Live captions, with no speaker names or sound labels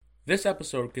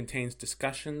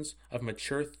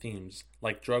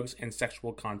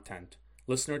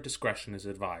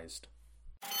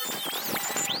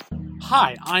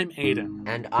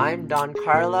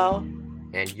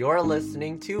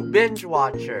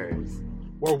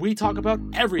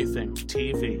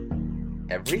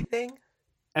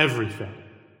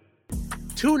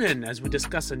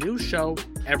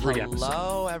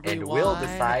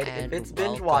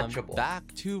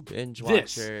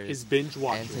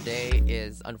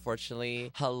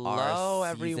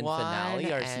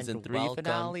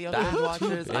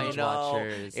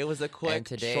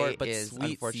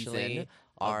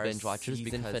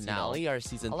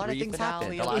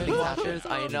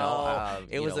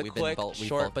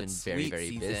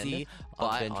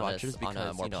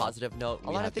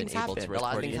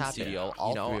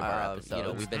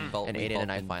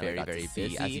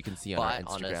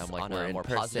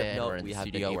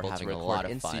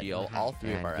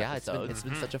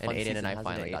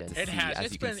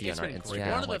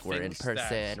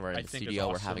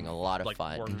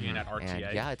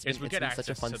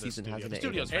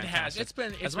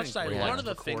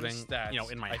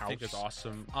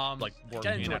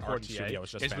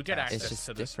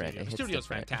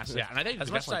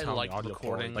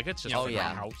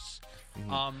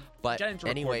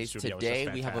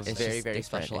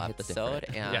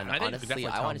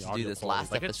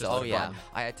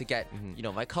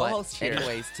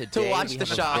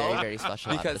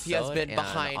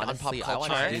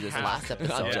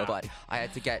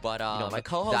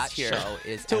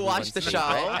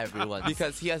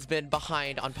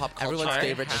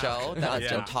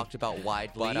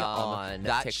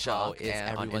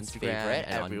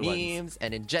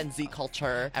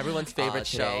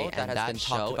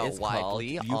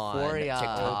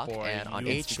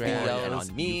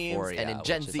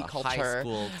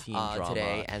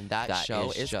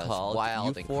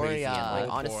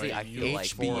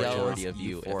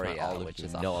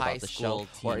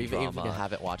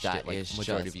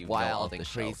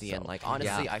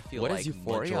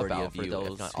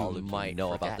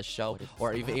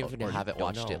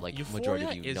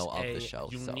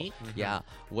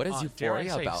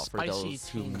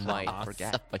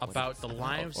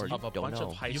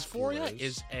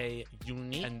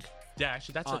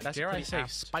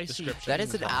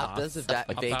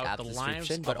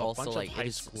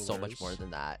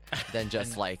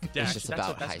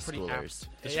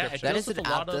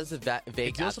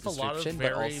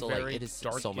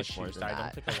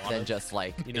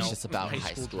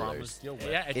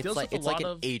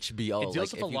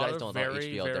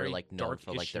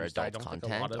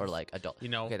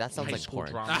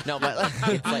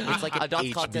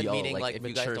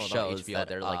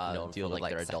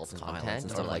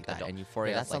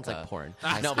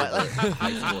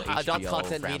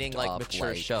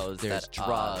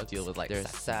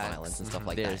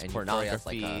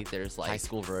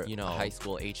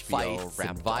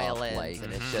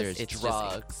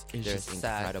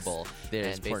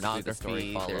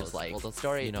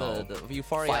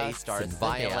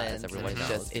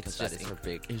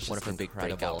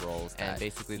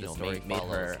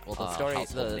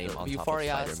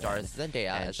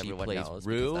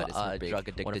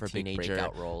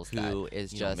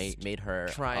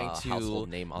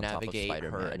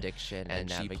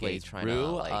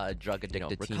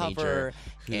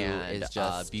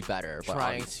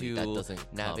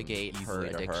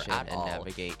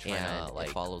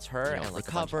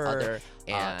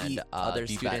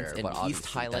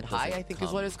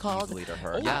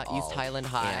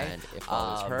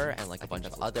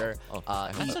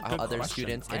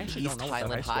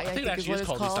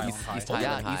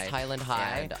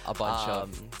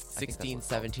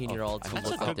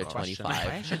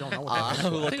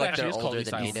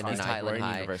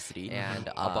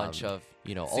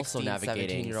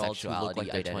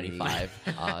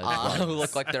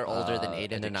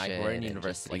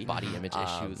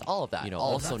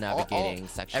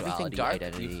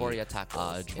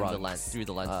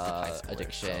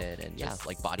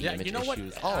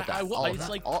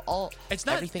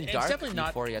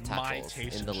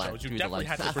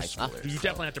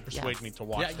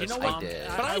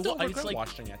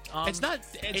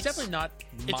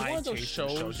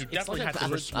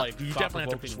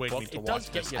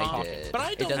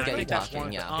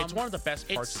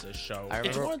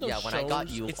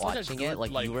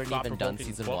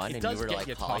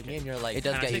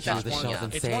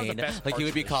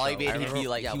would be calling me and he'd be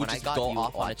like, he would just go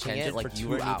off on a tangent like you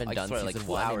weren't even done season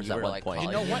 1 and you were at one point.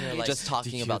 You know what? Just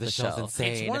talking about the show.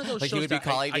 Insane. It's one of those shows he would be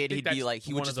calling me and he'd be like,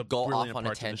 he would just go off on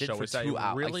a tangent for 2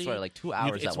 hours. I swear, like 2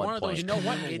 hours at one point. You know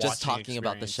what? Just talking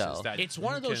about the show. It's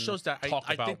one of those shows that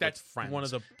I think that's one of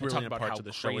the brilliant parts of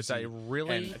the show is that it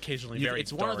really occasionally very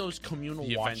it's one of those communal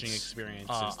watching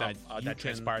experiences that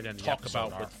transpired and talk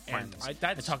about with friends. I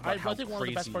think one of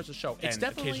the best parts of the show. It's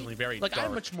definitely occasionally very like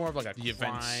I'm much more of like a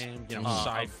crime,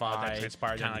 sci-fi that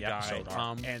transpired in the episode.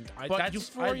 But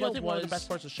Euphoria was one of the best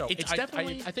parts of the show. It's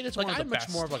definitely I think it's one of the best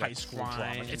much more of like high school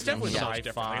drama. It's definitely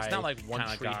sci-fi. It's not like One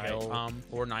Tree Hill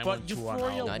or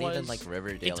 91210. Not even like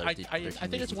Riverdale or 13 I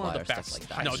think it's one of the best.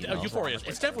 No, Euphoria.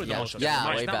 It's definitely the most.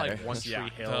 Yeah, way better. Like One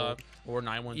Tree Hill or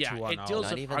 91210. It deals.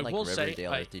 Not even like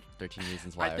Riverdale or 13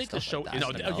 Reasons Why. I think the show is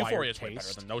Euphoria is way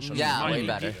better than those shows. Yeah, way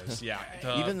better.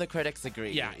 Yeah, even the critics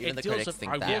agree. Yeah, even the critics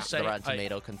think that the Rotten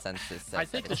Tomato consensus says I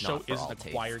think the show is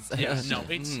acquired. No,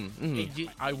 it's.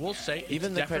 I will say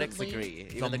even the critics agree.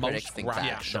 Even the critics think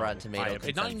that the Rotten Tomato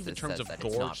consensus not even in terms of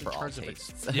gore, in terms of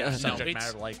its subject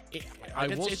matter. Like I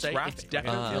will say it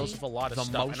definitely deals with a lot of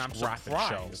stuff, and I'm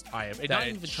surprised I am. It not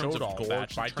even showed all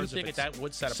that, but I do think that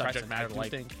would set a precedent matter.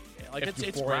 Like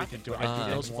it's graphic. I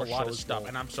do deals with a lot of stuff,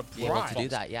 and I'm surprised to do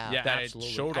that. Yeah, that it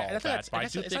showed all that. But I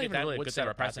do think that would set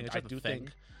a precedent. I do think.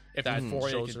 If that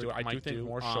Euphoria can do it, I do think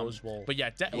more shows will. But yeah,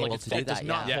 it does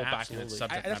not hold back in its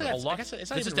subject matter.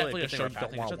 This is definitely a show you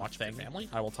don't want to watch with your family.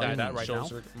 I will tell you that right now.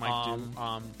 Might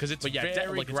do because it's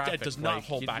very graphic. It does not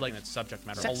hold back in its subject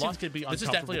matter. A lot could be. This is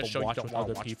definitely a show you don't want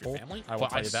to watch with your family. I will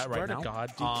tell you that right now.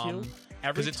 God, DQ.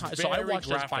 Every time, so I watch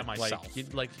this by myself.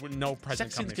 Like no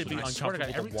present company. Could be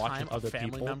uncomfortable to watch with other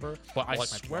people. But I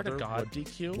swear to God,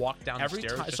 DQ. Walk down every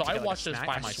time. So I watch this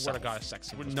by myself. I swear to God, sex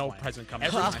scene with no present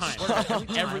company.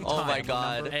 Every time. Oh my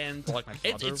God! And like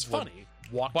it's funny.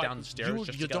 Walk down the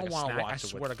stairs. You don't want to watch. I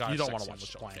swear to God, you don't want to watch the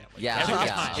show.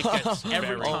 Yeah. It gets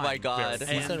oh my God!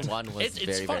 Season 1 was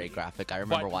very graphic. I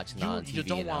remember watching that on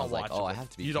TV, and I was like, oh, I have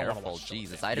to be careful.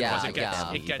 Jesus, I didn't watch it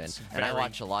even. And I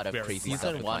watch a lot of crazy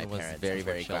stuff. Season 1 was very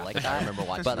graphic. Like I remember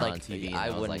watching it on TV, and I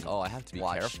was like, oh, I have to be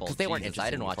careful because they weren't interested.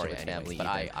 I didn't watch it with family, but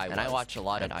I watch a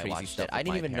lot of crazy shit. I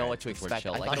didn't even know what to expect.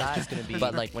 I thought it was just gonna be.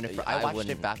 But like when I watched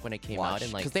it back when it came out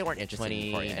in like because they weren't interested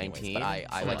in 2019, but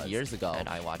I like years ago, and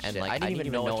I watched it. I didn't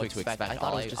even know what to expect. I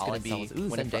thought it was just going to be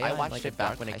when I watched it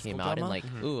back when it came out in like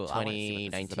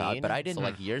 2019, but I didn't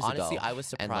like years ago. Honestly, I was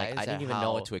surprised. I didn't even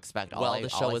know what to expect. Well, the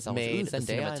show was made, the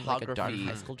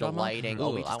cinematography, the lighting.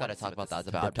 Oh, we just got to talk about that.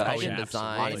 The production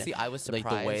design. Honestly, I was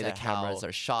surprised the way the cameras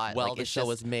are shot. Well, the show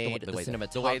was made, the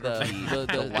cinematography,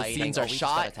 the scenes are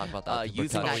shot.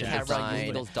 Using that camera,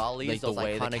 using those dollies, the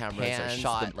way the cameras are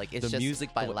shot. Like it's just the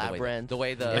music by Labyrinth, the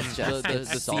way the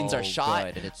scenes are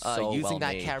shot, using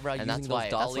that camera, using those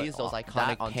dollies, those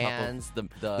iconic pans,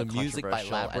 the music by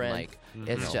Labyrinth.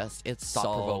 It's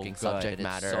thought-provoking subject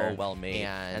matter, so well made,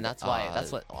 and that's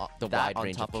what the wide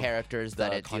range of characters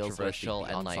that it deals with,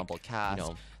 and ensemble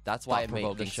cast. That's why it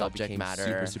made the subject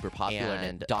matter super popular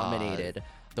and dominated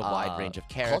the wide range of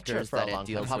characters that it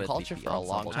deals with culture for a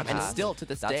long time, and still to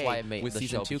this day. That's why it made with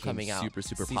season 2 coming out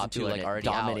super popular, like already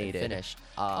dominated, finished.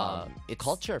 It's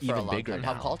culture for a long time,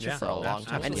 pop culture for a long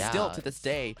time, and still to this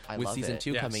day with season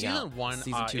 2 coming out.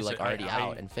 Season 2 like already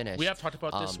out and finished. We have talked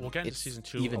about this. We'll get into season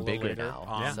 2 even bigger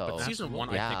now. But season 1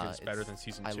 I think is better than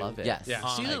season 2. I love it. Yes.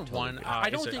 Season 1. I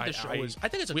don't think the show is. I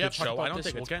think it's a good show. I don't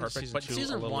think it's perfect, but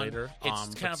season 1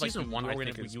 it's kind of like season 1. I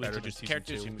think we introduce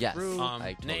characters. Yes.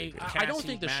 I don't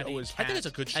think the show is. I think it's a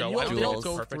good show. And they all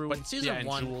go through, but season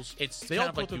 1, they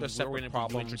all go through the separate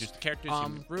problems. You introduce the characters.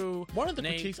 One of the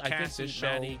critiques I think this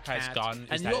show has gotten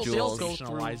is that Jules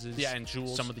fictionalizes and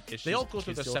Jules some of the issues. They all go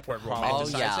through the separate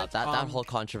problems. Oh yeah, that whole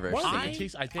controversy. One of the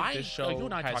critiques I think this show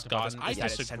has gotten. I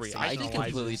disagree. I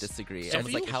completely disagree.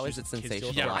 It's like, how is it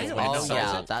sensationalized? Oh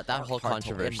yeah, that whole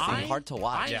controversy. Hard to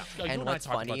watch. And what's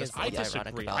funny is the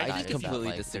ironic about that. I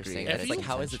completely disagree. It's like,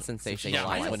 how is it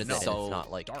sensationalized when it's not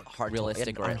like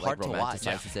realistic or hard to watch?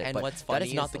 And what's funny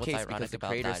is not the case because the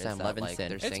creator Sam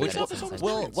Levinson, which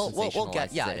we'll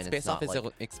get. Yeah, it's based off his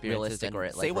experiences and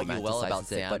say what you will about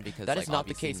Sam, but that is not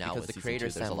the case because the creator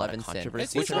Sam Levinson,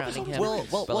 which surrounding him.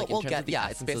 We'll get. Yeah,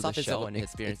 it's based off his own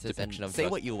experiences and say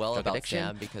what you will about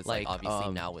Sam because like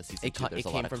obviously now with season 2 there's a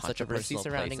lot of controversy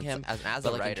surrounding him as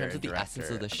a writer in terms of the essence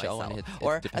of the show and his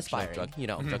or aspiring,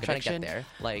 trying to get there.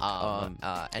 Like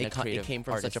and it came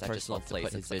from such a personal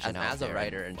place. His vision as a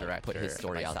writer and director,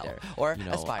 story out there, or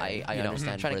aspiring. I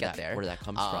understand trying to get there, where that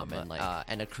comes from,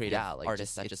 and a creative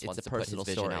artist that just wants to put his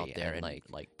vision out there and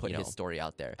like put his story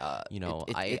out there.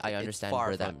 I understand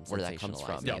where that comes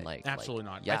from. No, absolutely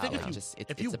not. Yeah, I think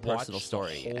it's a personal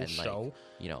story, and show,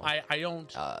 I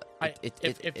don't.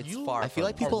 It's far. I feel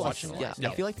like people. I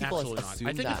feel like people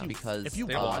assume that because if you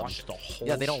watch the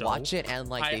whole they don't watch it,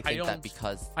 and they think that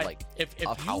because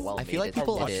of how well I feel like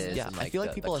people I feel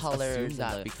like people assume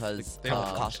that because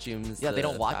costumes. Yeah, they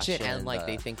don't watch it, and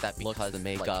they think that because the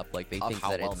makeup, they think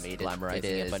that it's glamorizing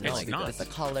it, but no, it's the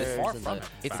colors and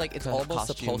it's almost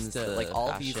supposed to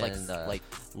all these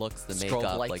looks, the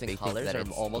makeup, they think that it's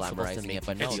almost supposed to make it,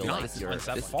 but no,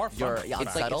 it's far from it.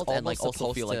 It's settled and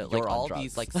also feel like you're all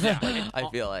these I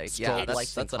feel like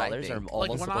that's what I think. Are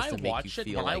almost supposed to make you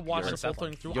feel like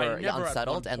you're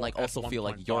unsettled and also feel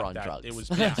like you're on drugs. It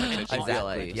was I feel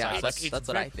like that's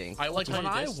what I think. When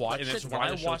I watch it, when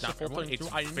I watch the full thing through,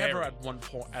 I never at one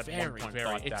point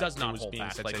thought it does not hold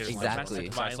back. Exactly.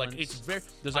 It's very.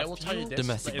 I will tell you this.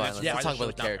 Domestic violence. Let's talk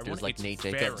about the characters like Nate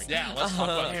Jacobs. Yeah, let's talk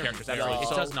about the characters.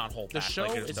 It does not hold back. The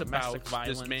show is about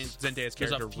this main Zendaya's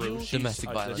character Rouge.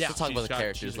 Domestic violence. Let's talk about the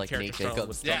characters like Nate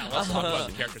Jacobs. Yeah, let's talk about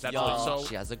the characters. So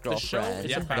she has a girlfriend.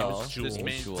 It's about this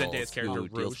main Zendaya's character who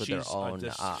deals with their own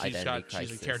identity crisis.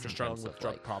 She's a character struggling with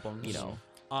drug problems.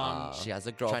 She has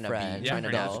a girlfriend trying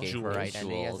to navigate her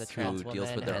identity as a trans woman,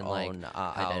 deals with their own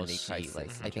identity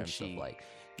crisis. I think she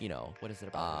what is it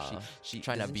about her? She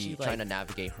trying to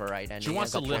navigate her identity. She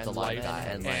wants to live the life,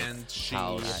 and she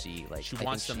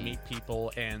wants to meet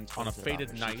people. And on a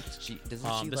fated night, this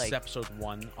is episode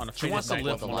 1. On a fated night,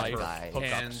 live the life,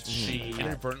 and she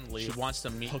inadvertently wants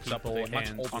to meet people.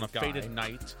 And on a fated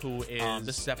night, who is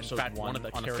this is episode 1 of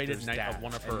the on a fated night of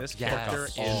one of her. This character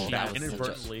is she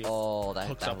inadvertently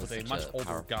hooks up with a much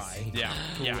older guy. Yeah,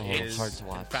 it's hard to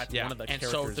watch. In fact, one of the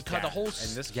characters. And so the whole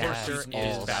and this character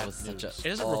is bad news. It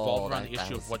doesn't revolve around the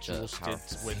issue of what Jules did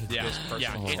with this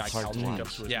person.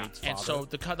 And so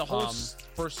the whole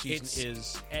first season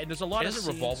is, and there's a lot of scenes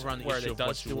revolve around the issue of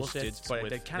what Jules did, but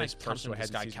it kind of comes to a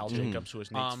head. Guy Cal Jacobs, who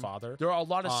is Nate's father. There are a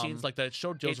lot of scenes like that. It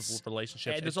showed Joseph's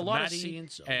relationship. And there's a lot of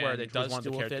scenes where it does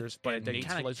deal with it, but it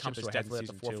kind of comes to a head at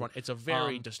the forefront. It's a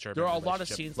very disturbing. There are a lot of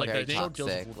scenes like that. It showed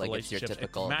Joseph's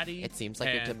relationship. Maddie, it seems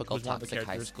like your typical toxic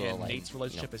high school. Nate's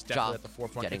relationship is definitely at the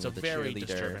forefront. It's a very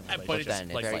disturbing. But it's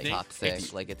very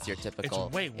toxic. Like it's your typical.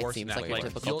 It's way worse than that. Like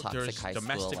typical toxic high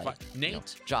school.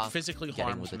 Nate physically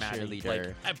harms Maddie,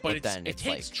 but it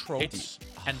takes tropes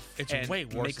and it's way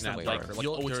worse than that. Like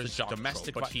there's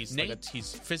domestic, but he's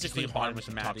physically harms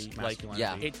Maddie. Like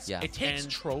it takes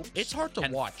tropes. It's hard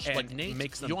to watch. Like Nate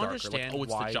makes them darker. You understand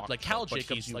why? Like Cal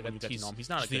Jacobs, like he's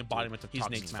not the embodiment of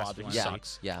toxic father. He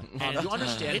sucks. Yeah, and you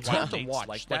understand. It's hard to watch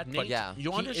like that. But yeah,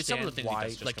 you understand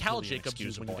why. Like Cal Jacobs,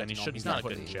 he's not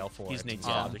put in jail for. He's Nate's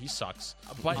father. He sucks.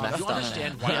 But you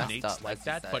understand why Nate's like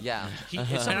that. But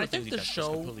and I think the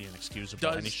show completely inexcusable,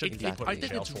 and he shouldn't be put in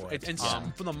jail for it. And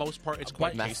for the most part, it's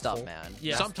quite messed up, man.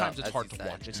 Yeah, sometimes it's hard to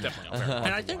watch. It's definitely unfair.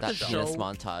 And I think the show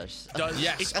montage does.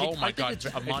 Yes. Oh my god,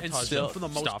 a montage. For the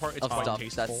most part, it's quite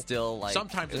tasteful. That's still like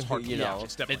sometimes it's hard.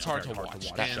 It's hard to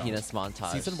watch. That penis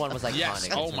montage. Season 1 was iconic. Yes.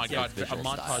 Oh my god, a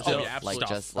montage. Oh yeah, like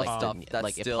just like stuff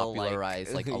that it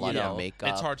popularized like a lot of makeup.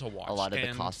 It's hard to watch. A lot of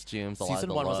the costumes.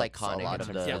 Season 1 was iconic. A lot of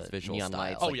the visual neon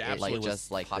lights. Oh yeah, like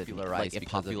just like popularized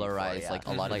like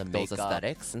a lot of the those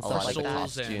aesthetics and stuff like the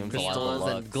costumes, crystals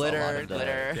and glitter,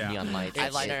 neon lights,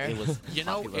 eyeliner. It was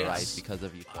popularized because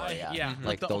of Euphoria. Yeah,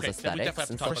 like those aesthetics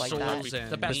and stuff like that.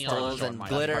 The crystals and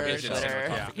glitter,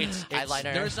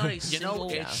 eyeliner. There's not a single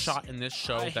shot in this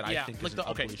show that I think is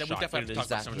okay. Then we definitely have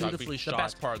to talk about beautifully shot. The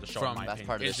best part of the show, from best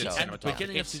part of the show, at the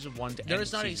beginning of season 1 to there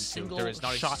is not a single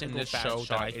shot in this show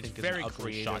that I think is very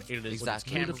creative. It is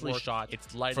beautifully shot.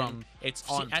 It's lighting. It's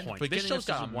on point. This show's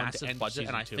got a massive budget,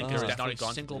 and I think there is not a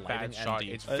single bad shot.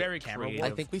 It's very creative. I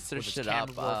think we searched it up.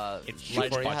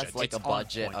 Euphoria has like a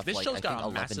budget of like I think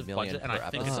 11 million per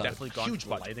episode. Huge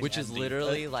budget, which is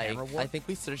literally like I think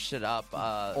we searched it up.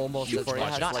 Almost Euphoria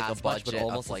has like a budget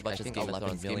almost like I think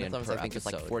 11 million per episode. I think it's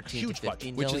like 14 to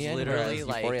 15 million. Which is literally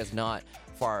like Euphoria's not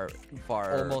far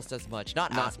almost as much.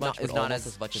 Not as much as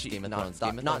much as Game of Thrones.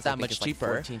 Not that much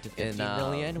cheaper. 14 to 15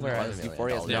 million, whereas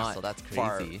Euphoria is not. So that's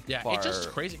crazy. Yeah, it's just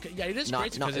crazy. Yeah, it is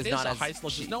crazy because it is a high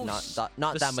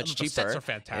not that much cheaper. The sets are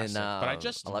fantastic, but I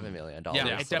just $11 million.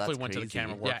 Yeah, it definitely went to the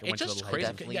camera work. Yeah, it's just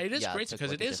crazy. Yeah, it is crazy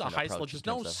because it is a high slope. There's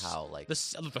no the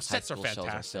sets are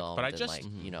fantastic, but I just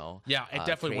yeah, it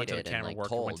definitely went to the camera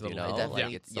work. Went to the yeah,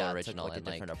 it's so original and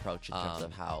different approach in terms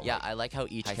of how. Yeah, I like how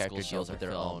each character deals with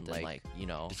their own like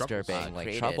disturbing,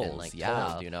 like troubles,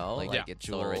 you know, like it's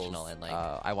so original. And like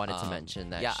I wanted to mention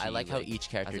that I like how each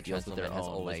character deals with their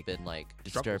own like been like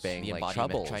disturbing, like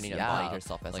troubles, trying to embody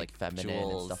herself as like feminine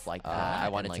and stuff like that. I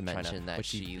wanted to mention that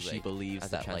she believes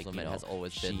that like has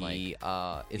always been like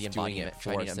is doing it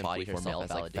trying to embody herself as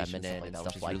like feminine and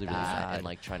stuff like that, and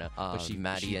like trying to. But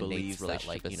Maddie believes that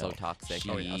like is so toxic,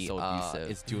 so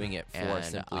abusive, is doing it for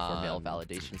simply for male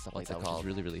validation, stuff like that,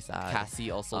 which is really sad.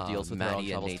 Cassie also deals with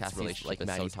Maddie and Nate's relationship, like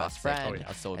Maddie's best friend,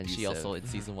 and she also in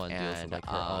season 1 deals with like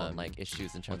her own like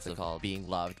issues in terms of being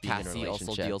loved. Cassie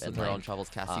also deals with her own troubles.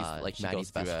 Cassie's like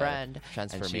Maddie's best friend,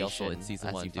 and she also in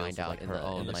season 1 deals with like her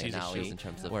own like issues in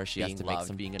terms of where she has to make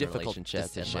some being in difficult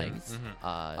decisions.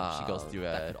 She goes through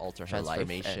a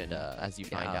transformation, as you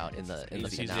find out in the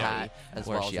finale, as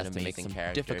well as she has to make some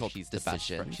difficult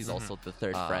decisions. She's also the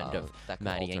third friend of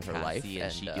Maddie in her life,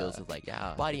 and she deals with like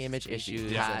body image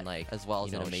issues and like as well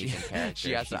as an amazing character.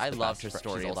 She has. I loved her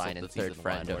storyline in third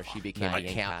friend where she became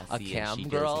a cam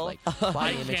girl.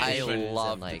 Body image issues. I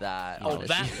loved that. Oh,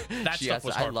 that stuff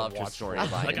was hard to watch. I loved her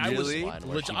storyline. Like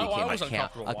I was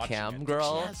a cam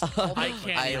girl.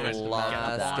 I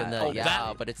love that.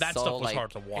 Yeah, but it's so like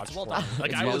hard to watch. It's well done.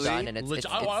 Like it's well done, and it's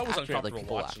accurate. Like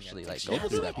people actually like go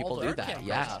through that. People do that.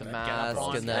 Yeah, the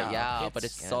mask and the but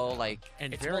it's so like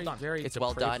and very it's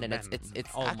well done, and it's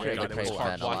accurate. Depraved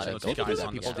men. A lot of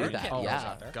people do that.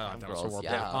 Yeah, girls.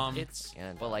 Yeah, it's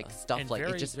but like stuff like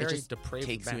it just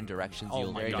takes you in directions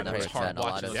you very depraved men. A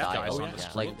lot of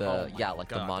times, like the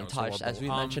montage as we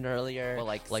mentioned earlier.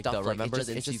 Like the remember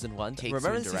in season 1.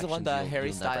 Remember in season 1 the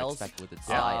Harry Styles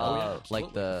style,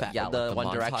 like the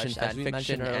One Direction fan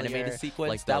fiction animated sequence.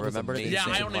 Like that remember in season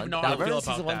 1. I don't even know how I feel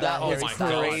about that. That was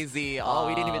crazy. Oh,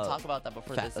 we didn't even talk about that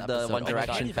before this episode. The One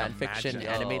Direction fan fiction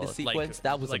animated sequence.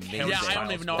 That was amazing. Yeah, I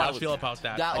don't even know how I feel about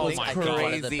that. That was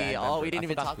crazy. Oh, we didn't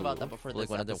even talk about that before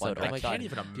this episode. I can't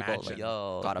even imagine.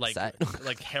 Got upset.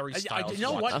 Like Harry Styles. You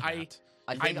know what? I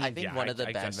think one of the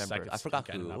band members, I forgot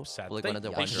who, like one of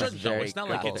the ones should though. It's not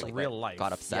like it's real life.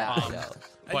 Got upset.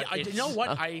 But you know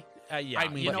what? I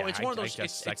mean, you know, it's one of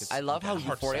those. I love how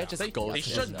Euphoria just goes. It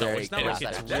should though. It's not like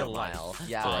it's real life.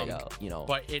 Yeah, you know.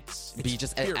 But it's be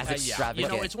just as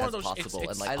extravagant as possible.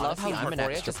 And like, I love how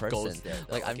Euphoria just goes there.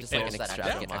 Like, I'm just like an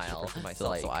extravagant mile for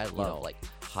myself. So I love like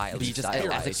be just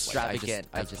as extravagant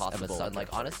as possible. And like,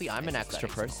 honestly, I'm an extra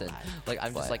person. Like,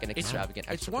 I'm just like an extravagant.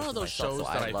 It's one of those shows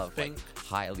that I think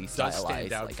highly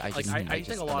stylized. Like, I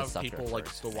think a lot of people like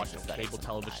still watch cable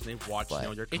television. They watch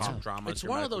your cop dramas. It's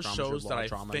one of those shows that I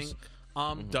think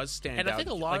does stand out. And I think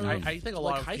a lot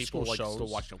of high people like still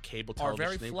watch cable television. Are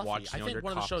very fluffy. Watch, I think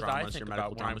one of the shows that I think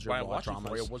about when I watched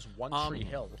Euphoria was One Tree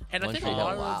Hill. And I think a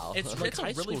lot of it's a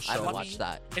really fluffy. I watched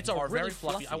that. It's a very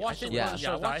fluffy. I watched it. Yeah,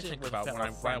 show that I think about when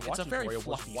I watched It's a very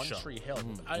fluffy One Tree Hill.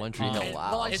 One Tree Hill.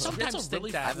 Wow. It's sometimes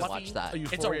really fluffy. I haven't watched that.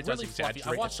 It's a really fluffy.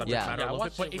 I watched something matter a little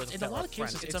bit, but in a lot of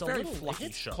cases, it's a very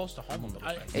fluffy show. Close to home a little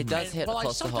bit. It does hit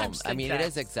close to home. I mean, it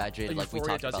is exaggerated, like we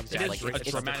talked about.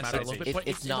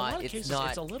 It's not.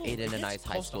 In a nice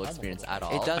high school experience at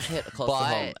all. It does hit close to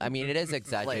home. I mean, it is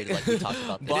exaggerated, like we talked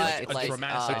about. But it's like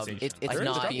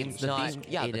it's not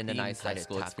in a nice high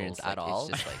school experience at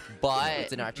all. But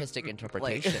it's an artistic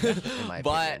interpretation, in my opinion.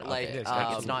 But like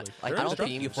it's not. I don't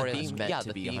think Euphoria is meant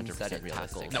to be 100%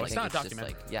 realistic. No, it's not a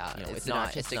documentary. It's an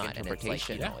artistic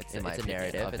interpretation. It's a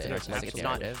narrative. It's an artistic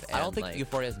narrative. I don't think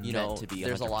Euphoria is meant to be.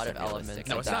 There's a lot of elements.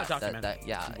 No, it's not a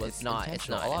documentary. It's not.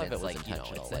 A lot of it was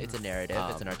intentional. It's a narrative.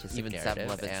 It's an artistic narrative.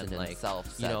 And like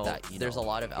there's a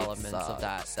lot of elements of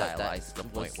that stylized to the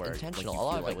point where intentional. A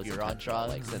lot of it was you're on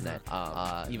drugs, and then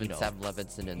even Sam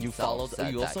Levinson and you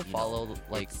also follow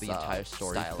like the entire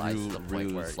story stylized to the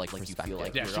point where like you feel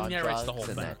like you're on drugs,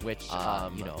 and then which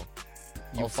you know.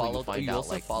 You also find out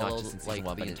like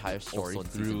the entire story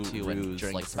through Rue and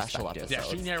during like special episodes. Yeah,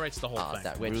 she narrates the whole thing.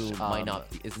 That which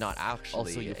is not actually.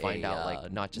 Also, you find out like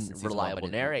not just reliable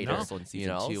narrator. Also in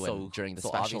season 2 and during the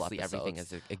special episodes, everything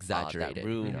is exaggerated. That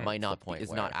Rue might not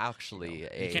is not actually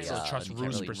a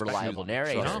reliable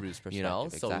narrator. You know,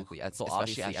 so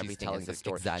obviously as she's telling the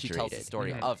story, she tells the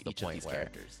story of each of these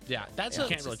characters. Yeah, it's a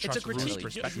critique.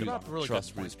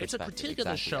 It's a critique of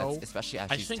the show. Especially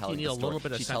as she's telling the story. I think you need a little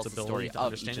bit of sensibility to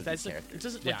understand it.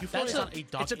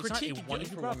 It's a critique. You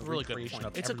brought up a really good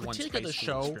point. It's a critique of the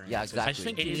show. Yeah, exactly. I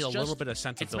think you need a little bit of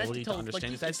sensibility to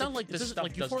understand it. It's not like this is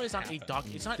like Euphoria is not a doc.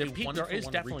 It's not there is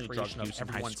definitely drug use in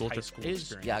high school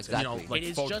experience. Yeah, exactly. It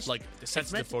is just like the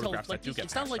sensitive photographs that do get.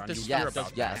 It's not like this.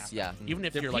 Yes, yeah. Even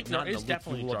if you're like not in the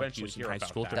loop, you will eventually hear high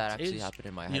school. That actually happened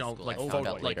in my high school.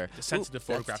 Like later. The sensitive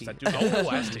photographs that do.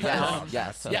 Oh, ST.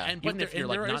 Yes. Yeah, and even if you're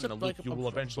like not in the loop, you will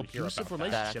eventually hear about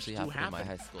that. That actually happened in my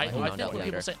high school.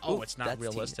 people say, "Oh, it's not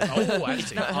realistic." Oh, I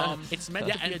see. It's meant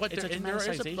to be, but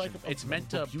it's meant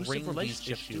to bring these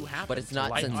issues. But it's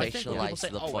not sensationalized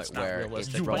to the point where it's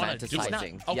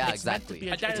romanticizing. Yeah, exactly.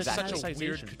 It's such a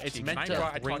weird. It's meant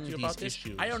to bring these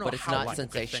issues. I don't know, but it's not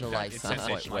sensationalized to the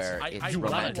point where it's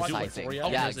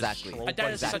romanticizing. Yeah, exactly.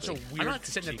 That is such a weird. I'm not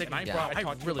sitting there thinking,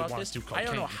 I really want to do cocaine. I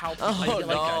don't know how. Oh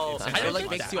no! It like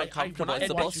makes you uncomfortable. It's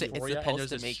supposed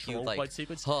to make you like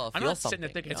feel something. I'm not sitting there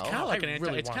thinking it's kind of like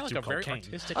it's kind of like a very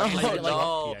artistic. Oh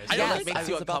no! Yeah, it makes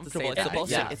you uncomfortable.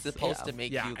 It's supposed to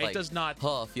make you like. It does not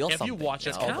feel something. If you watch,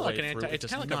 it's kind of like it's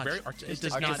kind of like a very artistic. It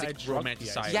does not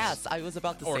romanticize. Yes, I was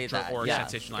about to say that. Or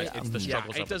sensationalize. It's the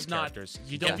struggles of the characters.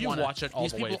 If you watch it all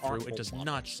the way through, it does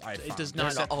not. It does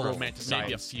not romanticize.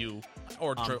 Maybe a few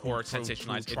or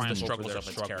sensationalize. It's the struggles of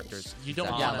its characters. You don't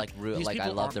want like Rue. Like I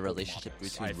love the relationship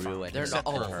between Rue and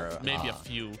her. Maybe a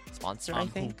few sponsor. I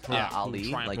think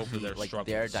Ali. Like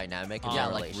their dynamic. Yeah,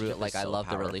 like Rue. Like I love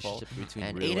the relationship between Rue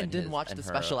and Aidan didn't watch the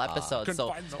special episode.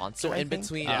 So in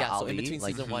between, so in between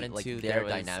season 1 and 2, their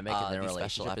dynamic and their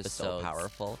relationship is so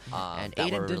powerful. And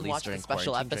Aidan didn't watch the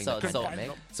special episode.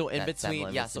 So in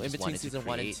between, so in between season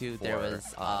 1 and 2, there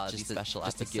was these special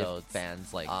episodes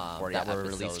fans like that were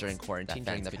released during quarantine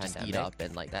during the pandemic. Eat up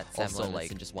and like that also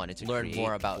like just wanted to learn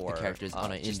more about the characters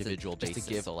on an individual basis. To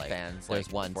give fans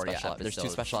there's one special there's two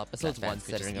special episodes, one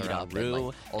centering around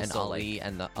Rue and Ali,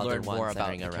 and the other one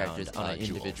centering around characters on an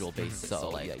individual basis. So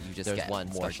like you just get one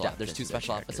more depth. There's two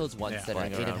special episodes, one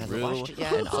centering around Rue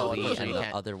and Ali, and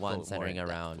the other one centering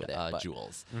around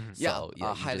Jules. So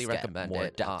yeah, highly recommend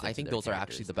it. I think those are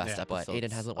actually the best episodes. But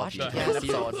Aidan hasn't watched it yet.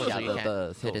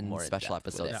 The hidden special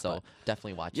episodes. So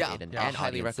definitely watch Aidan and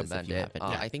highly recommend it.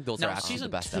 I think those are actually the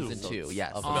best season 2.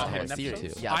 Yes, of the entire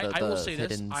series. Yeah, the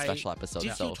hidden special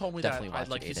episodes. So definitely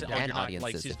watch Aidan and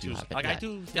audiences if you haven't. Like I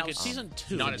do think it's season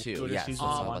 2. Not 2. Yes,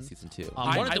 season 2.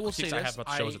 One of the critiques I have about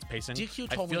the show is its pacing. DQ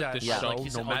told me that this show,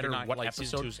 no matter what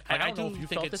episode, I don't know if you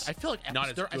felt this. I feel like not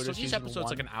as good as each episode's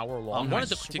like an hour long. One of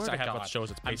the critiques I have about the show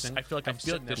is its pacing. I feel like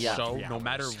this show, no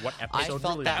matter what episode. I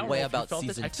felt that way about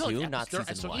season 2, not season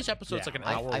 1. So each episode's like an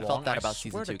hour long. I felt that about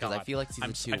season 2 because I feel like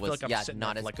season 2 was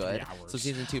not as good. So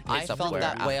season 2 picks up where I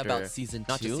felt that way about season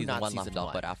 2, not season 1,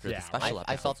 but after the special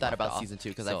episode. I felt that about season 2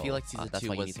 because I feel like season 2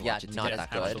 was not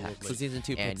that good. So season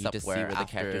 2 picks up where the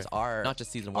characters are not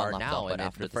just season 1 now, but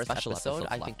after the first episode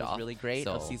I think was really great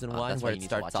of season 1 where it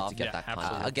starts off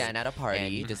again at a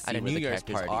party, at a New Year's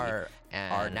party.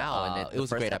 Are now, and it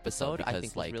was a great episode. I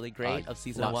think like really great of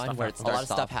season 1 where a lot of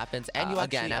stuff happens, and you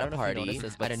again at a party,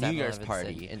 at a New Year's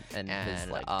party, and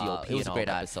like DOP. It was a great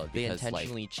episode. They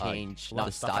intentionally changed the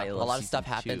style. A lot of stuff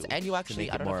happens, and you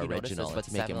actually I don't know if you noticed this, but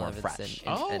to make it more fresh.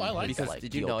 Oh, I like because that.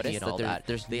 Did you notice that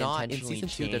there's not in season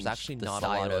 2? There's actually not a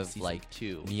lot of like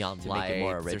neon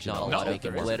lights. There's not a lot of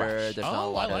glitter. There's not a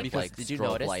lot of like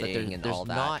strobe lighting and all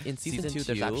that. Not in season 2.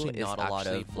 There's actually not a lot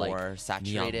of like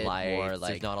saturated lights.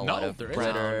 There's not a lot of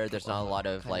glitter. There's not a lot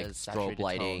of like strobe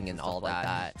lighting and all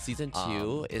that. Season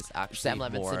 2 is actually Sam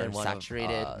Levinson and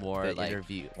saturated, more like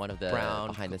one of the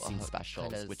behind the scenes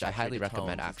specials, which I highly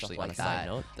recommend. Actually, on a side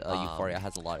note, Euphoria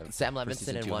has a lot of Sam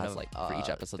Levinson and one of like for each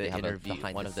episode they have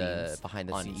one of the behind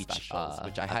the scenes specials,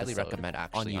 which I highly recommend.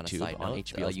 Actually, on YouTube, on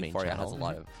HBO's Euphoria has a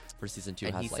lot of. For season 2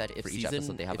 has like for each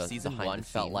episode they have a season 1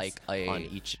 felt like on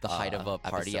each the height of a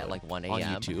party at like 1 a.m. on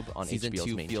YouTube. On season HBO's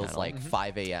 2 feels like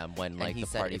 5 a.m. when like the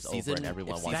party's over and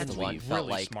everyone wants to leave. Felt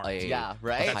like the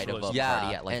height of a party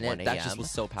at like 1 a.m. That just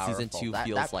was so powerful. Season 2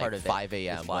 feels like 5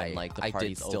 a.m. when like the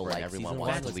party's over and everyone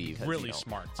wants to leave. Really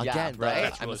smart. Again,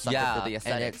 right? I'm a sucker for the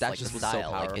aesthetics. That just was so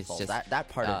powerful. It's just that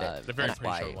part of it. The very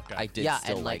pretty show. I did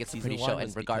still like it's a pretty show,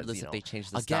 and regardless if they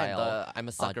changed the style, I'm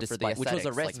a sucker for the aesthetics, which was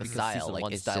a risk because season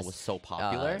 1 style was so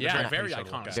popular. Yeah, very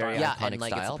iconic. Very iconic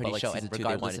style, but like season 2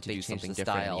 they wanted to do something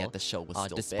different, and yet the show was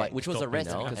still big. Which was a risk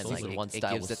because season 1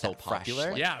 style was so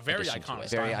popular. Yeah, very iconic.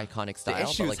 Very iconic style. The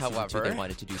issues, however, they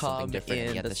wanted to do something different,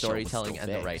 and yet the storytelling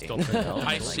and the writing.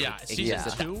 Season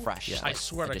 2, I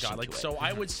swear to God, like so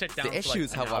I would sit down. The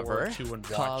issues, however,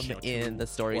 come in the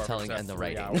storytelling and the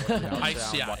writing.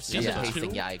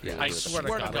 Season 2, I agree. I swear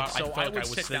to God, so I would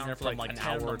sit down for like an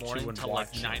hour or two until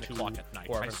like 9 o'clock at night.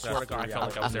 I swear to God, I felt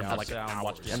like I was there for like an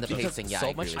hour. And the pacing,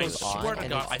 so much goes on. I swear to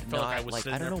God, I felt like I was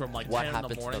sitting there from like 10 in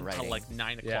the morning till like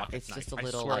 9 o'clock. It's just a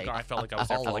little like I felt like I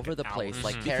was all over the place.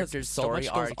 Like because characters' story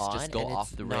arcs just go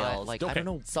off the rails. Like I don't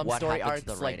know, some story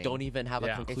arcs like don't even have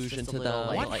a conclusion to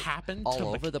them. What happened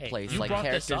all over the place? Like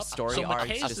characters' story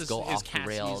arcs just go off the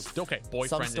rails.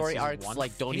 Some story arcs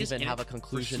like don't even have a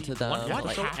conclusion to them.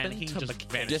 What happened? He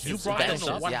just vanished. You brought it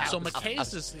up. So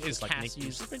McKay's is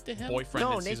Cassie's boyfriend.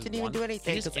 No, Nate didn't even do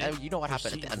anything because you know what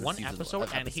happened at the end of one episode,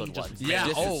 and he just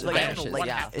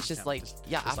it's just like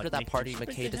after that party,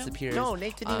 McKay disappears. No,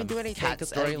 Nate didn't even do anything.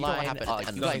 Cat's storyline.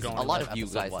 A lot of you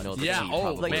guys know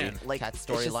the man. Like Cat's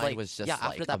storyline was just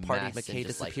after that party, McKay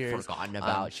disappears. Forgotten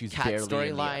about. She's Cat's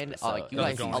storyline. You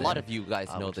guys, a lot of you guys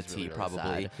know the tea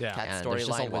probably. Cat's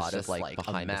storyline was just like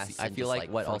behind the scenes. I feel like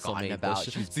what also made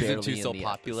season 2 so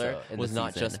popular was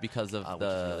not just because of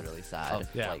the really sad.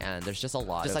 And there's just a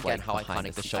lot of again how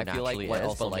iconic the show naturally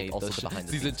is, but like also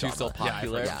season 2 so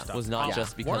popular was not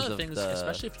just because of the,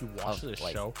 especially if you watch this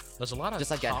show, there's a lot of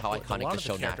just again how iconic the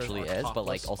show naturally is, but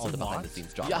like also the behind the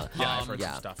scenes drama.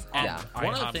 Stuff.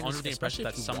 One of the things, especially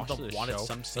that some of them wanted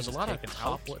some scenes taken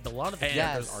out. A lot of the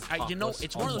characters are topless. You know,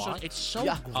 it's one of those shows. It's so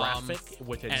graphic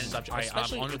with its subject.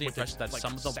 Especially under the impression that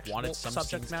some of them wanted some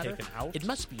subject matter taken out. It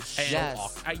must be so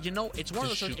awkward. You know, it's one of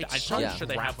those shows. I'm sure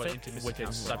they have it with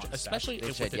its subject, especially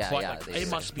with its it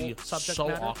must be so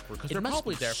awkward because they're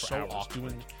probably there for hours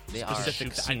doing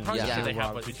specific scenes. They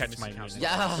have to catch my music.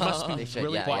 It must be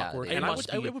really awkward, and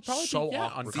it would probably so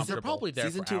uncomfortable. They're probably there.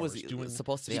 Season 2 was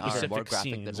supposed to be more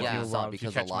graphic than what we saw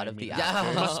because a lot of the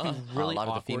actors must be really a lot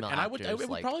of the awkward, female and it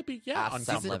would probably be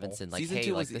uncomfortable. Season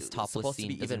 2 was this topless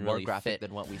scene even more graphic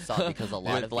than what we saw because a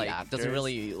lot of the actors doesn't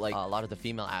really like a lot of the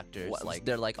female actors like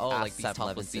they're like like these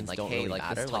topless scenes like hey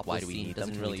like this top why do we need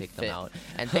doesn't really take them out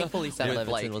and thankfully Sam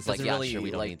Levinson was like yeah sure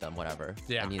we don't need them whatever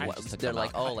and they're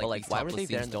like like why were they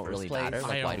there and don't really matter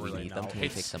like why do we need them can we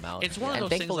take them out and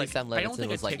thankfully Sam Levinson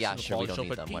was like yeah sure we don't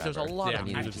need them whatever and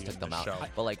he just took them out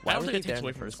but like why were they there in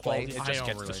the first place it just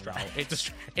gets distracted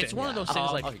it's one of those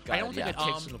things like I don't think it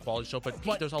takes from the quality show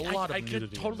but there's a lot of nudity. I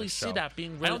could totally see that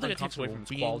being really uncomfortable. I don't think it takes away from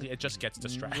its quality. It just gets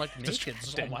distracted. Like naked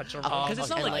so much. Because it's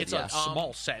not like it's a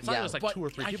small set. It's not like there's like 2 or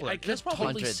 3 people. I could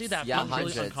totally see that being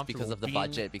really uncomfortable. Because of the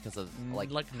budget, because of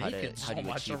like naked how do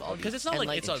you achieve all these. Because it's not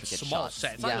like it's a small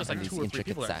set. It's not like there's like 2 or 3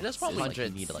 people. That's probably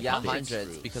hundreds.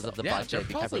 Hundreds because of the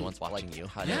budget. Everyone's watching you.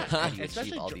 How do you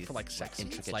achieve all these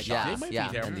intricate shots?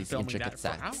 And these intricate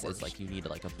sets is like you need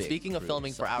like a big. Speaking of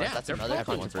filming for hours, that's another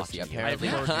controversy apparently.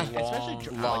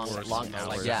 Long hours.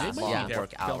 Long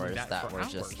work hours that were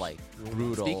just like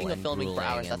brutal. Speaking of filming for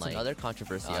hours, that's another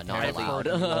controversy. Not allowed,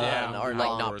 or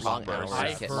like not long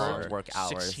hours, long work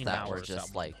hours that were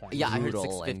just like I heard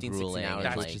 15, 16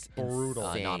 hours, which is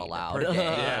brutal, not allowed,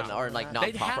 or like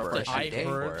not proper. I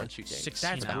heard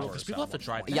 16 hours because people have to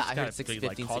drive. I heard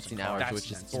 15, 16 hours,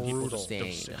 which is brutal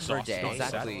per day.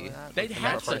 Exactly. They'd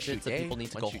have to so people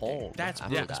need to go home. That's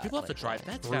because people have to drive.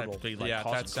 That's brutal.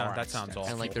 That sounds awful.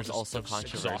 And like there's also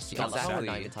controversy. Exactly.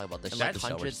 Not even talk about the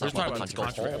hundreds. There's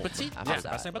controversy. But see,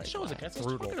 that's about the show. That's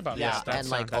talking about. And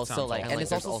like also like, and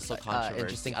it's also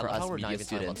interesting for us media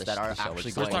students that are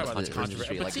actually going into the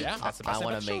industry. Like, I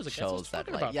want to make shows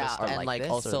that like, and like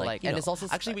also like, and it's also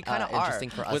actually we kind of are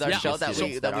with our show that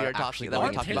we are talking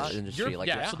about the industry. Like,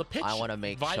 I want to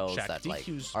make shows that like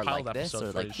are like this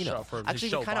or like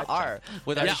actually we kind of are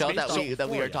with our show that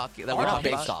we are talking that we're not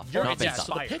based off. Not based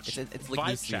off. It's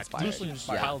like loosely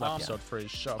inspired episode for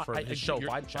his show. For his show,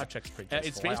 Vibe Check's pretty good.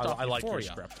 It's based off. I like your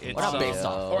script. It's not based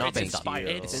off. Not based off.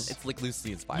 It's like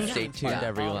loosely inspired. Stay tuned,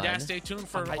 everyone. Yeah, stay tuned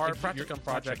for our practicum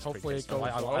project. Hopefully, it goes.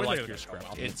 I like your script.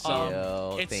 It's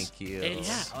thank you.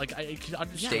 Yeah, like I can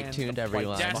understand. Stay tuned,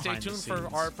 everyone. Yeah, stay tuned for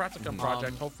our practicum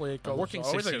project. Hopefully, it goes. Working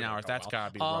 16 hours. That's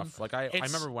gotta be rough. Like I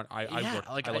remember when I worked.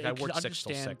 Like I worked 6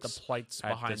 till 6. The plights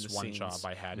behind this one job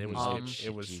I had.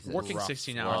 It was working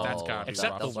 16 hours. That's gotta be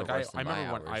rough. Like I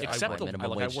remember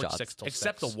when I worked 6 till 6.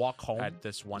 Except the walk home at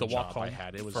this one job I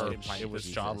had. It was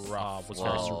job was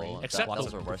very serene. Except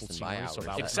those were worse than my hours.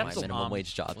 Except the minimum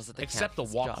wage jobs. Except the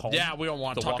walk home. Yeah, we don't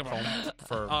want to talk about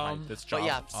for this job. But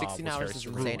yeah, 16 hours is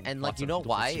insane. And like you know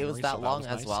why it was that long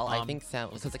as well? I think Sam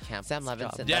because of Sam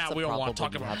Levinson. Yeah, we don't want to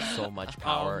talk about have so much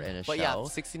power in a show. But yeah,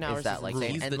 16 hours is that like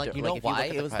and like you know why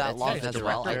it was that long as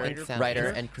well? I think writer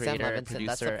and creator,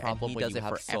 producer, and he does it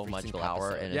for so much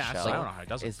power in a show.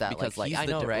 Is that because like I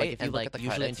know right? And like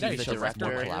usually in TV shows it's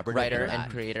more collaborative, writer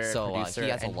and creator, producer, he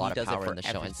has a lot of power in the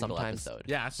show. And sometimes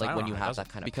like when you have that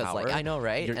kind of power, because like I know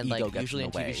right? And like usually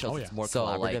in TV shows it's more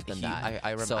collaborative than that.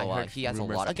 I remember he has a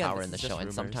lot of power in the show,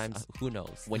 and sometimes who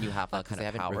knows when you have that kind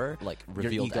of power, like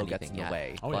revealed anything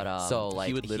yet. But so like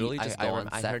he would literally just go on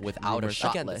set without a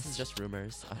shot list. Again, this is just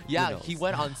rumors. Yeah, he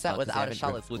went on set without a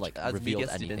shot list, which as media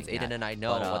students, Aidan and I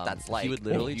know what that's like. He would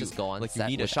literally just go on set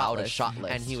without a shot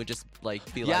list, and he would just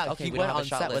like be like, okay, we went on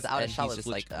set without a shot list.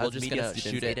 Like, we're just gonna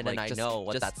shoot it, and I know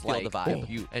what that's like.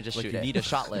 And just shoot it. You need a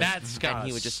shot list. And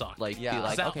he would just like be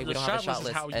like, okay, we don't have a shot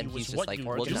list, and he's just like,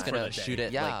 we're just gonna shoot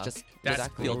it. Like, just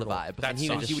feel the vibe. And he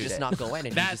would just not go in,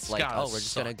 and he's just like, oh, we're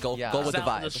just gonna go with the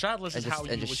vibe. The shot list is how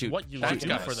you shoot what you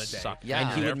do for the day. Yeah,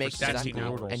 and he would make last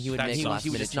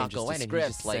minute changes to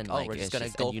scripts, like, oh, we're just gonna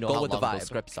go with the vibe.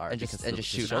 Scripts are and just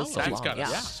shoot. That's gotta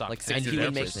suck. Like, and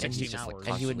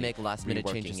he would make last minute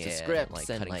changes to scripts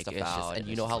and like it's just, and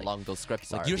you know how long those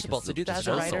scripts are. You're supposed to do that as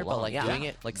a writer, but like doing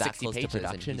it like 60 pages to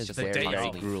production is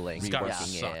very grueling.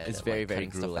 Reworking it is very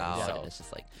grueling. So it's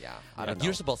just like, I don't know.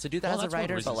 You're supposed to do that as a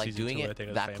writer, but like doing it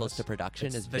that close to production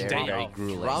is very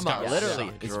grueling. Drama,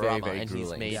 literally, is very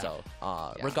grueling. So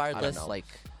regardless, like.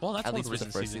 Well, that's at least for the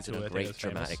first season, a great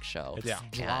dramatic show. Yeah,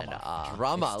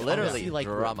 drama, literally like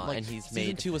drama, and he's made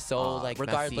season 2 was so like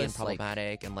regardless and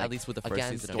problematic, and like at least with the first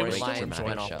season, storylines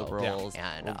went off the rails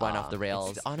and went off the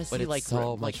rails. Honestly, like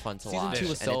so much fun to watch. Season 2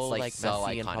 was so like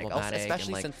messy and problematic,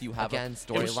 especially since you have again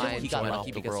storylines. He got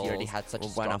lucky because he already had such a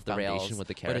strong foundation with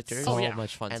the characters. So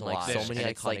much fun to watch. So many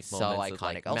iconic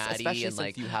moments, Maddie, and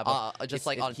like you have just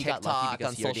like on TikTok,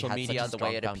 on social media, the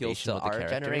way it appeals to our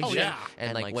generation,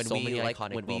 and like when we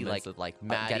like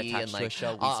Maddie and like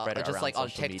show, we spread it just like on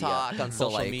TikTok, on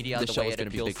social media, the way it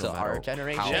appeals to our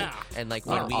generation, and like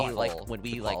when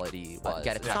we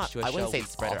get attached to a show, I wouldn't say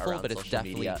it's awful, but it's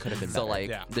definitely could have been better. So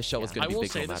like the show was going to be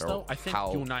big no matter I think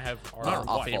how you and I have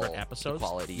our favorite episodes.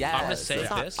 Quality. Yeah, I'm gonna say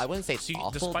this. I wouldn't say it's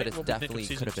awful, but it definitely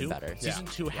could have been better. Season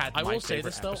 2 had my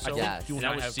favorite episode. I think you and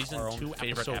I have season 2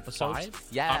 favorite episodes.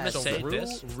 Yeah, I'm gonna say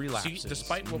this.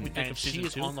 Despite what we think of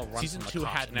season 2, season 2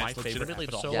 had my favorite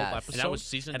episode. And that was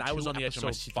season 2. And I was on the edge of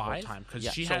my seat the whole time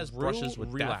because she has brushes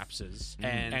with relapses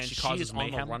and she causes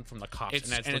mayhem run from the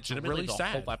cops. And it's really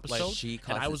sad.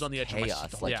 And I was on the edge of my seat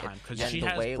the whole time because she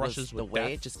has brushes with death. The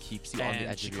way it just keeps you on the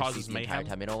edge of your seat the entire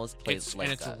time. It almost plays like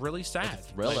it's really sad.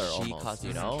 Thriller almost,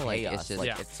 you know, like it's just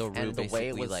like it's so rude. The way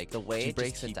it was like the way she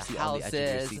breaks into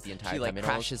houses, she like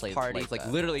crashes parties, like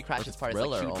literally crashes parties.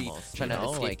 Like she would be trying to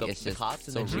escape the cops,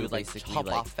 and then she would like hop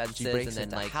off fences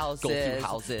and then like go through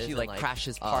houses. She like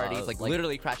crashes parties, like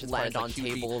literally crashes land on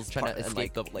tables trying to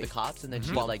escape the cops, and then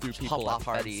she would like hop off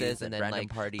fences and then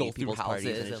like go through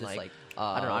houses and like.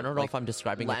 I don't know if I'm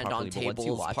describing it properly, but once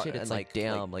you watch it, it's like,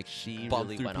 damn, like she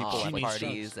really went off at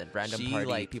parties and random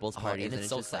people's parties, and it's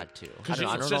so sad too. I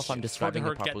don't know if I'm describing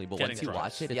it properly, but once you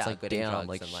watch it, it's like, damn,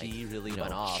 like she really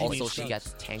went off. Also, she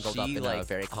gets tangled up in a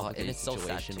very complicated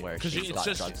situation where she got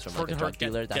drugs from like a drug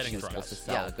dealer that she was supposed to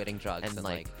sell, getting drugs, and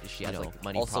like she has like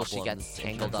money problems. Also, she gets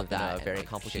tangled up in a very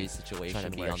complicated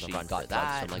situation where she got drugs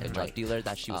from like a drug dealer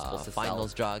that she was supposed to find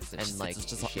those drugs, and like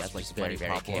she has like very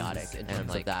chaotic in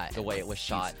terms of that. The way it was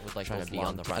shot with like trying to be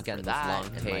on the run again with long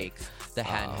takes, the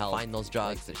handheld, find those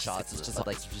drugs, the shots. It's just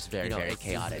like just very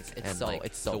chaotic. It's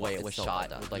so the way it was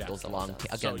shot with like those long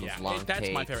those long takes. That's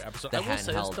my favorite episode. The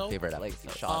handheld favorite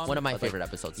episode. One of my favorite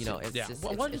episodes. You know, it's just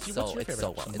it's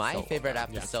so well. My favorite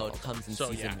episode comes in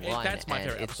season 1. That's my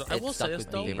favorite episode. I will say this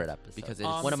though, because it's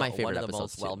one of my favorite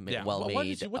episodes. Well made.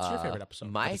 What's your favorite episode?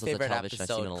 My favorite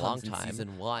episode comes in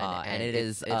season 1, and it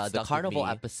is the carnival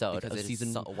episode of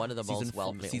season one of the most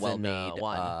well made.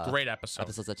 Great episode.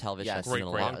 Episodes of television I've seen in a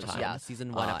long time. Yeah,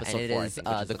 season 1, episode 4. And it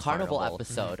is the carnival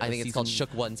episode. I think it's called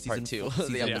Shook Ones Part 2.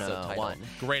 The episode title.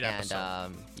 Great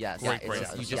episode.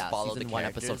 And you just follow the one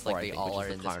episode like they all are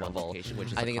in this carnival.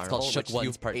 I think it's called Shook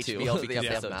Ones Part 2 because they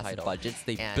have massive budgets.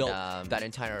 They built that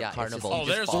entire carnival. Oh,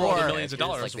 there's millions of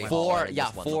dollars.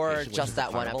 For just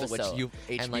that one episode. Which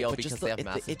HBO, because they have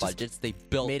massive budgets, they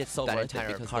built that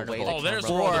entire carnival. Oh, there's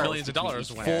millions of dollars.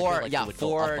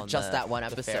 For just that one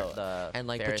episode. And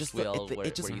like just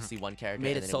it just you see one character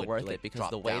made it so worth it because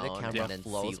the way the camera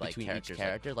flows between each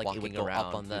character, like it would go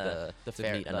up on the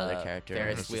meet another character.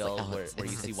 Ferris wheel where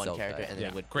you see one character and then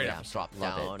it would drop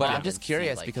down. But I'm just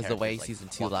curious because the way season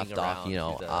 2 left off, you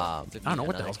know, I don't know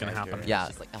what the hell's gonna happen. Yeah,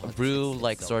 Rue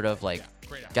like sort of like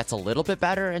gets a little bit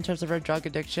better in terms of her drug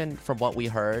addiction from what we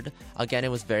heard. Again, it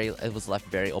was left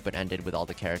very open-ended with all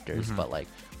the characters, but like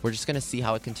we're just gonna see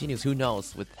how it continues. Who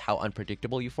knows with how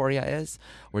unpredictable Euphoria is?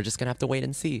 We're just gonna have to wait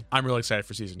and see. I'm really excited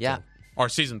for season 2. Or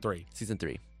season 3. Season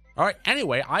 3. All right.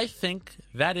 Anyway, I think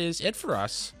that is it for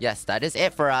us. Yes, that is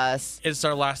it for us. It's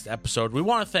our last episode. We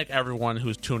want to thank everyone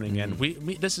who's tuning in.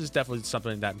 This is definitely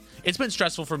something that it's been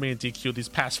stressful for me and DQ these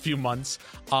past few months.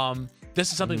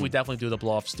 This is something we definitely do to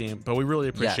blow off steam, but we really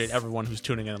appreciate everyone who's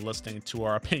tuning in and listening to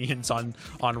our opinions on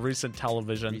recent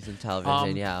television.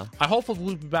 Yeah. I hope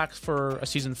we'll be back for a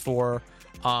season 4.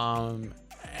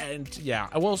 And yeah,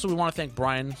 we want to thank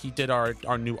Brian. He did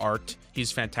our new art.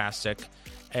 He's fantastic.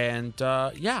 And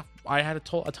yeah, I had a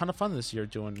ton of fun this year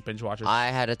doing Binge Watchers. I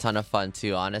had a ton of fun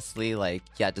too, honestly. Like,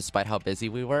 yeah, despite how busy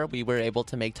we were able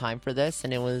to make time for this,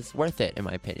 and it was worth it, in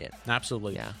my opinion.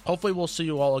 Absolutely. Yeah. Hopefully, we'll see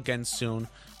you all again soon.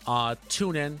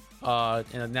 Tune in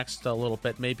the next little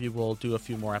bit. Maybe we'll do a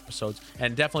few more episodes,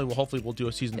 and definitely, hopefully, we'll do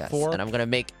a season 4. And I'm gonna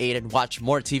make Aidan watch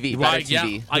more TV, better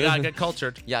TV. Yeah, I gotta get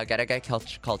cultured. Yeah, I gotta get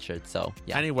cultured. So,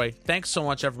 yeah. Anyway, thanks so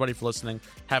much, everybody, for listening.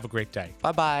 Have a great day.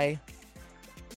 Bye-bye.